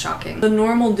is kind of shocking. The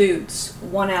normal dudes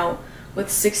won out with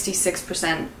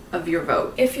 66% of your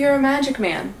vote. If you're a magic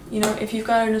man, you know, if you've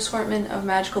got an assortment of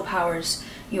magical powers,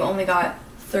 you only got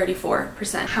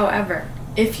 34%. However,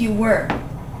 if you were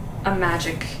a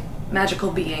magical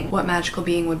being, what magical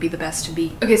being would be the best to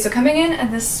be? Okay, so coming in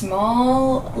at this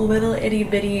small little itty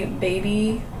bitty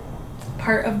baby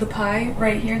part of the pie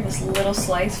right here, this little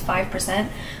slice, 5%,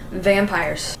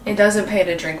 vampires. It doesn't pay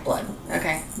to drink blood,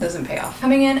 okay? It doesn't pay off.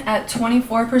 Coming in at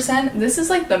 24%, this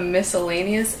is like the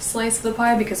miscellaneous slice of the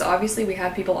pie, because obviously we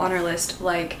had people on our list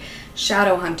like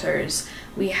shadow hunters.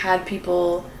 We had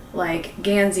people like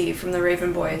Gansey from the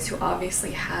Raven Boys, who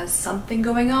obviously has something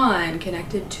going on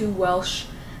connected to Welsh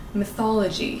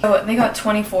mythology. So they got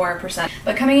 24%.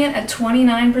 But coming in at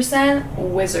 29%,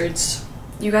 wizards.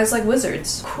 You guys like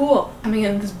wizards. Cool. Coming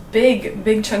in this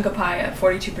big chunk of pie at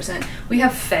 42%. We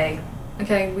have Fae.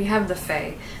 Okay, we have the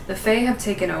Fae. The Fae have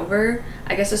taken over.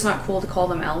 I guess it's not cool to call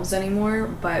them elves anymore,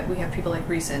 but we have people like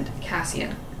Recent,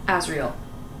 Cassian, Asriel,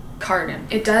 Cardan.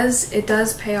 It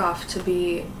does pay off to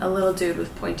be a little dude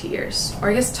with pointy ears. Or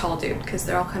I guess tall dude, because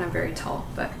they're all kind of very tall,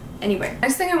 but anyway.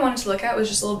 Next thing I wanted to look at was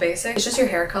just a little basic. It's just your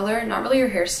hair color, not really your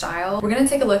hairstyle. We're gonna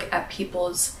take a look at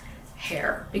people's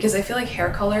hair, because I feel like hair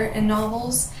color in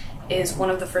novels is one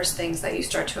of the first things that you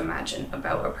start to imagine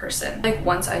about a person. Like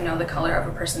once I know the color of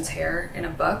a person's hair in a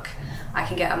book, I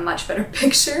can get a much better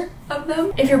picture of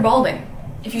them. If you're balding,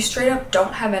 if you straight up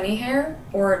don't have any hair,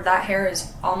 or that hair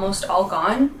is almost all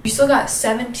gone, you still got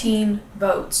 17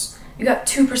 votes. You got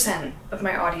 2% of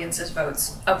my audience's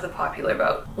votes of the popular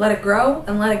vote. Let it grow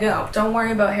and let it go. Don't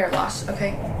worry about hair loss,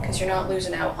 okay? Because you're not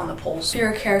losing out on the polls. If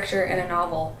you're a character in a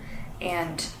novel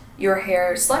and your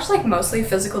hair / like mostly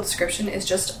physical description is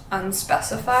just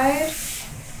unspecified,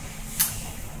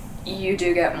 you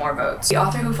do get more votes. The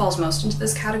author who falls most into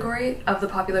this category of the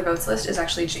popular votes list is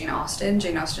actually Jane Austen.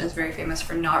 Jane Austen is very famous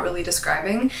for not really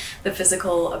describing the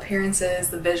physical appearances,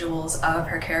 the visuals of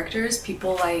her characters.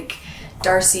 People like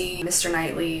Darcy, Mr.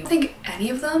 Knightley, I think any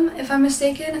of them, if I'm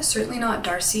mistaken, certainly not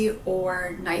Darcy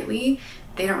or Knightley.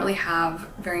 They don't really have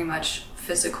very much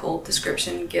physical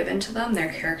description given to them.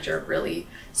 Their character really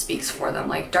speaks for them.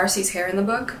 Like Darcy's hair in the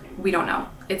book, we don't know.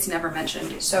 It's never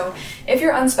mentioned. So if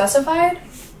you're unspecified,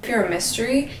 if you're a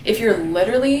mystery, if you're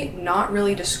literally not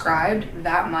really described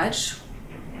that much,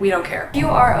 we don't care. If you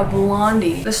are a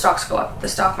blondie, the stocks go up. The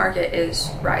stock market is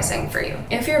rising for you.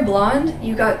 If you're blonde,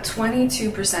 you got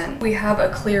 22%. We have a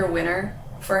clear winner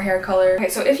for hair color. Okay,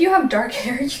 so if you have dark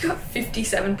hair, you got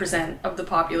 57% of the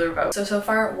popular vote. So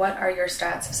far, what are your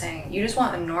stats saying? You just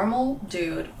want a normal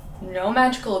dude, no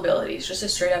magical abilities, just a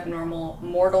straight up normal,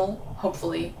 mortal,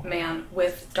 hopefully, man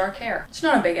with dark hair. It's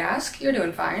not a big ask, you're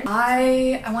doing fine.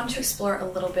 I wanted to explore a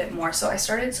little bit more, so I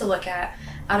started to look at,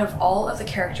 out of all of the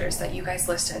characters that you guys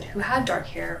listed who had dark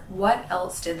hair, what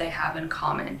else did they have in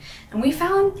common? And we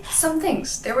found some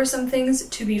things. There were some things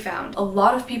to be found. A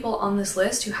lot of people on this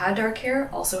list who had dark hair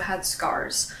also had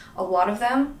scars. A lot of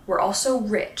them were also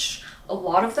rich. A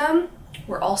lot of them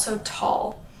were also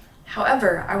tall.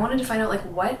 However, I wanted to find out, like,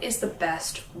 what is the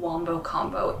best wombo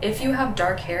combo? If you have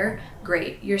dark hair,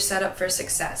 great, you're set up for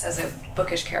success as a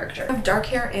bookish character. If you have dark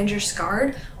hair and you're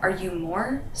scarred, are you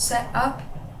more set up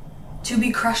to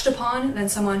be crushed upon than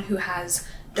someone who has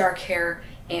dark hair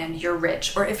and you're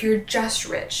rich? Or if you're just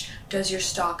rich, does your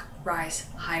stock rise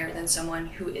higher than someone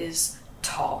who is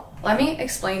tall. Let me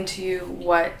explain to you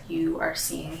what you are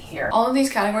seeing here. All of these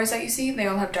categories that you see, they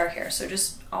all have dark hair. So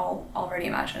just already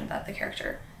imagine that the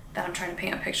character that I'm trying to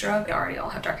paint a picture of, they already all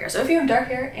have dark hair. So if you have dark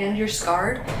hair and you're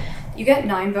scarred, you get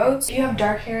 9 votes. If you have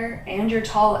dark hair and you're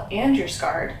tall and you're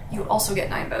scarred, you also get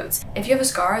 9 votes. If you have a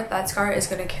scar, that scar is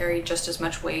going to carry just as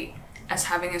much weight as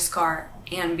having a scar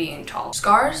and being tall.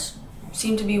 Scars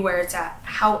seem to be where it's at.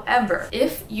 However,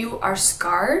 if you are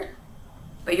scarred,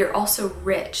 but you're also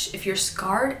rich, if you're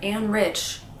scarred and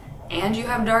rich and you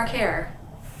have dark hair,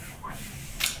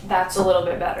 that's a little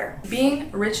bit better.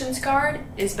 Being rich and scarred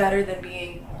is better than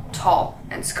being tall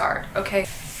and scarred, okay?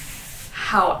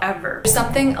 However, there's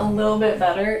something a little bit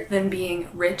better than being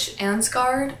rich and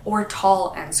scarred or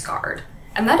tall and scarred.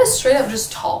 And that is straight up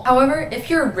just tall. However, if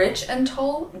you're rich and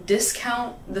tall,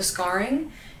 discount the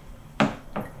scarring,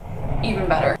 even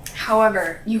better.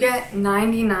 However, you get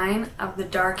 99 of the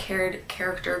dark-haired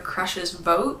character crush's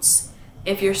votes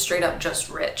if you're straight up just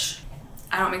rich.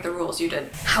 I don't make the rules, you did.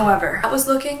 However, that was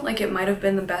looking like it might have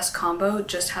been the best combo,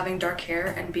 just having dark hair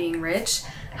and being rich.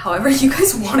 However, you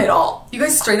guys want it all. You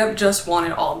guys straight up just want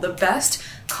it all. The best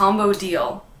combo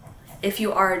deal, if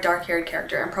you are a dark-haired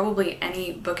character, and probably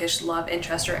any bookish love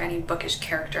interest or any bookish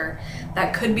character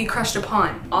that could be crushed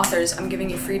upon, authors, I'm giving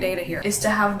you free data here, is to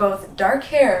have both dark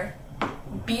hair,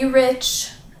 be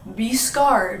rich, be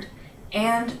scarred,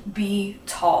 and be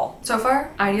tall. So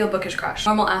far, ideal bookish crush.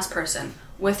 Normal ass person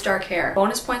with dark hair.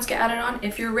 Bonus points get added on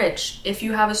if you're rich, if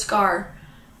you have a scar,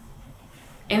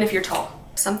 and if you're tall.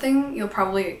 Something you'll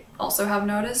probably also have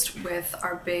noticed with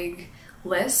our big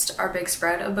list, our big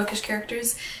spread of bookish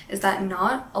characters, is that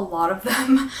not a lot of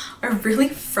them are really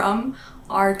from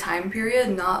our time period.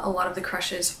 Not a lot of the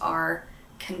crushes are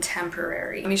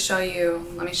contemporary. Let me show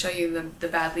you the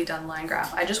badly done line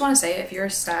graph. I just want to say, if you're a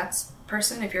stats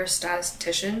person, if you're a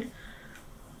statistician,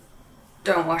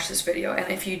 don't watch this video.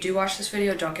 And if you do watch this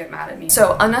video, don't get mad at me.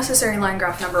 So, unnecessary line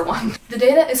graph number 1. The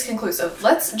data is conclusive.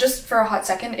 Let's just for a hot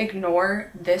second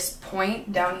ignore this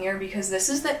point down here, because this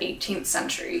is the 18th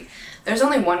century. There's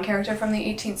only one character from the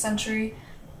 18th century.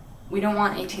 We don't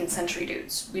want 18th century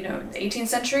dudes. We know the 18th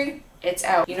century, it's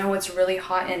out. You know what's really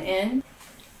hot and in?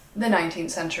 The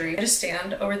 19th century. I just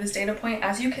stand over this data point.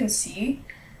 As you can see,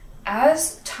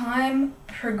 as time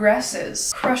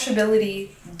progresses, crushability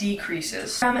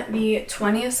decreases. From the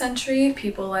 20th century,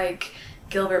 people like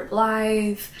Gilbert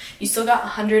Blythe, you still got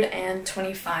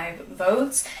 125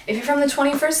 votes. If you're from the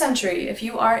 21st century, if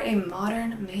you are a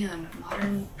modern man,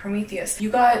 modern Prometheus, you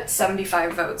got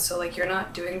 75 votes, so like you're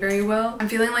not doing very well. I'm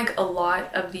feeling like a lot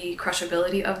of the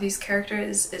crushability of these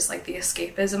characters is like the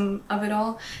escapism of it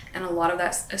all, and a lot of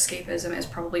that escapism is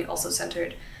probably also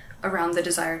centered around the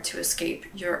desire to escape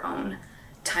your own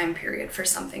time period for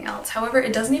something else. However,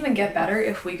 it doesn't even get better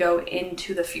if we go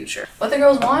into the future. What the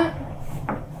girls want?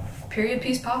 Period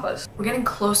piece papas. We're getting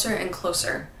closer and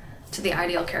closer to the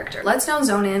ideal character. Let's now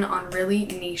zone in on really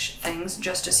niche things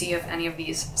just to see if any of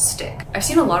these stick. I've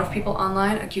seen a lot of people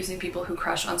online accusing people who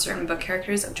crush on certain book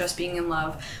characters of just being in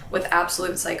love with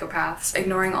absolute psychopaths,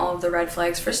 ignoring all of the red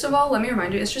flags. First of all, let me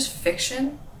remind you, it's just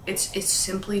fiction. It's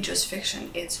simply just fiction.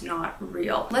 It's not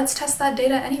real. Let's test that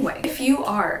data anyway. If you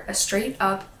are a straight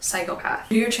up psychopath,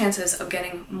 do your chances of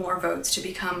getting more votes to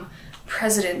become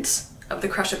president of the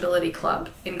crushability club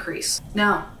increase?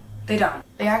 No, they don't.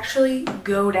 They actually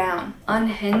go down.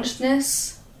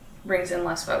 Unhingedness brings in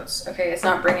less votes. Okay, it's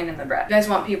not bringing in the bread. You guys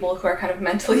want people who are kind of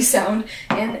mentally sound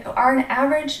and are an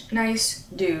average nice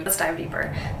dude. Let's dive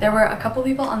deeper. There were a couple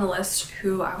people on the list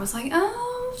who I was like, oh,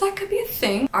 that could be a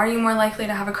thing. Are you more likely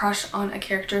to have a crush on a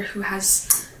character who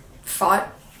has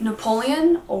fought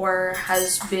Napoleon or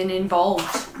has been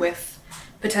involved with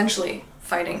potentially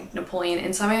fighting Napoleon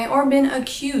in some way, or been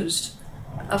accused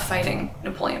of fighting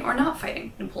Napoleon or not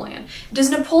fighting Napoleon?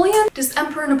 Does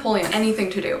Emperor Napoleon anything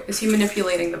to do? Is he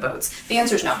manipulating the votes? The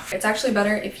answer is no. It's actually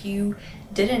better if you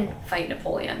didn't fight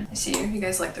Napoleon. I see you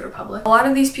guys like the Republic. A lot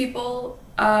of these people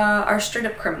are straight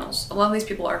up criminals. A lot of these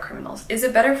people are criminals. Is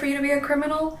it better for you to be a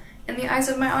criminal in the eyes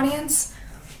of my audience?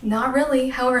 Not really.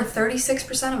 However,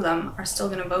 36% of them are still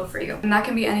gonna vote for you. And that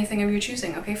can be anything of your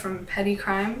choosing, okay? From petty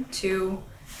crime to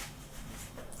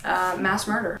mass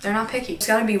murder. They're not picky. There's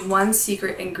gotta be one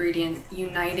secret ingredient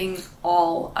uniting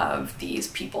all of these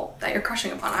people that you're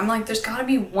crushing upon. I'm like, there's gotta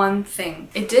be one thing.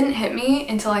 It didn't hit me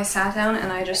until I sat down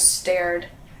and I just stared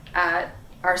at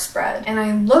our spread. And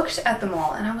I looked at them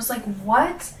all and I was like,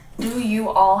 what do you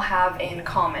all have in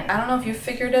common? I don't know if you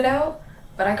figured it out,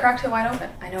 but I cracked it wide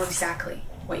open. I know exactly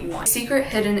what you want. Secret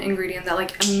hidden ingredient that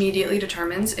like immediately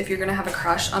determines if you're gonna have a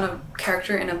crush on a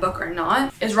character in a book or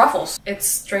not is ruffles. It's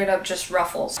straight up just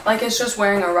ruffles. Like it's just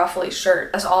wearing a ruffly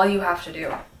shirt. That's all you have to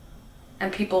do.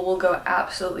 And people will go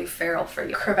absolutely feral for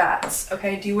you. Cravats,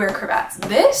 okay? Do you wear cravats?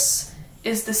 This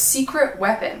is the secret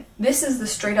weapon. This is the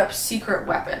straight up secret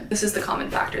weapon. This is the common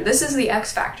factor. This is the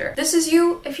X factor. This is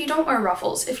you if you don't wear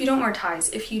ruffles, if you don't wear ties,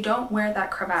 if you don't wear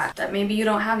that cravat that maybe you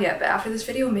don't have yet, but after this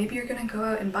video, maybe you're gonna go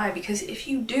out and buy, because if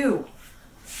you do,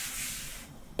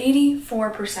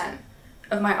 84%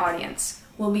 of my audience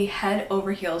will be head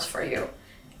over heels for you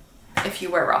if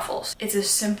you wear ruffles. It's as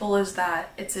simple as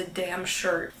that. It's a damn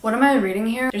shirt. What am I reading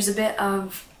here? There's a bit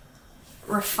of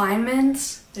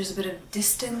refinement, there's a bit of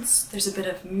distance, there's a bit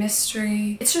of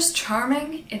mystery. It's just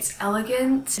charming, it's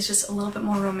elegant, it's just a little bit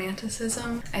more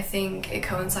romanticism. I think it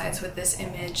coincides with this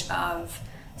image of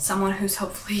someone who's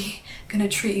hopefully gonna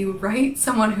treat you right,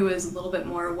 someone who is a little bit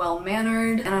more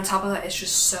well-mannered, and on top of that, it's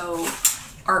just so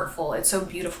artful, it's so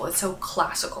beautiful, it's so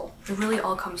classical. It really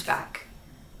all comes back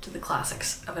to the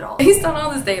classics of it all. Based on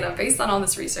all this data, based on all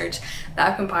this research that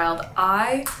I've compiled,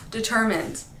 I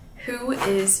determined who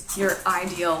is your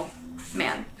ideal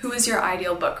man? Who is your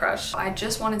ideal book crush? I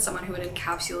just wanted someone who would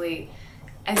encapsulate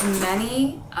as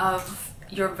many of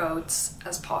your votes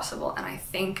as possible, and I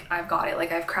think I've got it.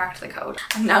 Like, I've cracked the code.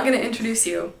 I'm now gonna introduce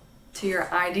you to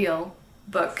your ideal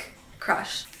book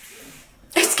crush.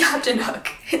 It's Captain Hook.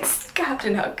 It's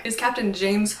Captain Hook. It's Captain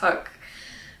James Hook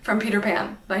from Peter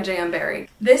Pan by J.M. Barrie.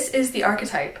 This is the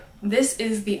archetype. This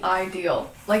is the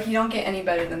ideal. Like, you don't get any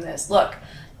better than this. Look,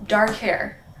 dark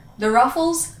hair. The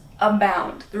ruffles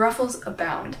abound. The ruffles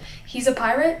abound. He's a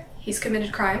pirate. He's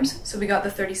committed crimes. So we got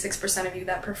the 36% of you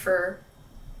that prefer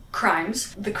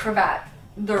crimes. The cravat,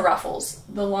 the ruffles,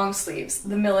 the long sleeves,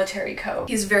 the military coat.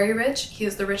 He's very rich. He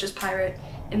is the richest pirate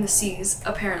in the seas,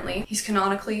 apparently. He's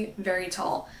canonically very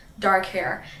tall. Dark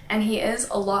hair, and he is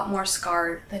a lot more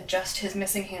scarred than just his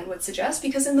missing hand would suggest,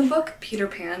 because in the book Peter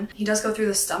Pan, he does go through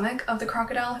the stomach of the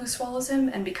crocodile who swallows him,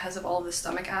 and because of all of the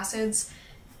stomach acids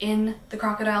in the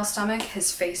crocodile's stomach,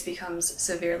 his face becomes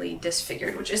severely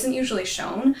disfigured, which isn't usually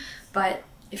shown, but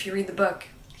if you read the book,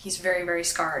 he's very, very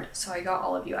scarred. So I got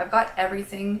all of you. I've got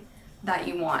everything that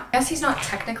you want. I guess he's not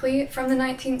technically from the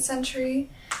 19th century.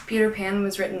 Peter Pan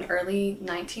was written early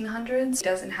 1900s. He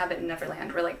does inhabit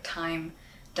Neverland, where like time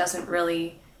doesn't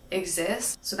really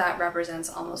exist. So that represents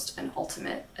almost an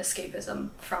ultimate escapism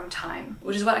from time,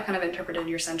 which is what I kind of interpreted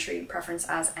your century preference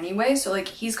as anyway. So like,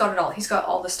 he's got it all. He's got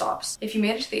all the stops. If you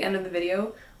made it to the end of the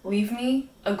video, leave me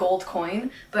a gold coin,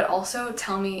 but also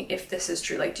tell me if this is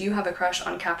true. Like, do you have a crush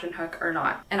on Captain Hook or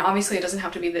not? And obviously it doesn't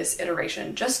have to be this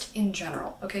iteration, just in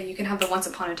general, okay? You can have the Once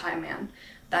Upon a Time man.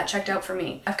 That checked out for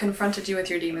me. I've confronted you with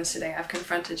your demons today. I've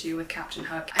confronted you with Captain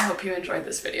Hook. I hope you enjoyed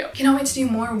this video. Cannot wait to do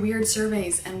more weird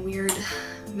surveys and weird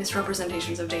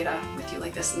misrepresentations of data with you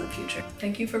like this in the future.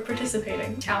 Thank you for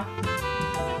participating. Ciao.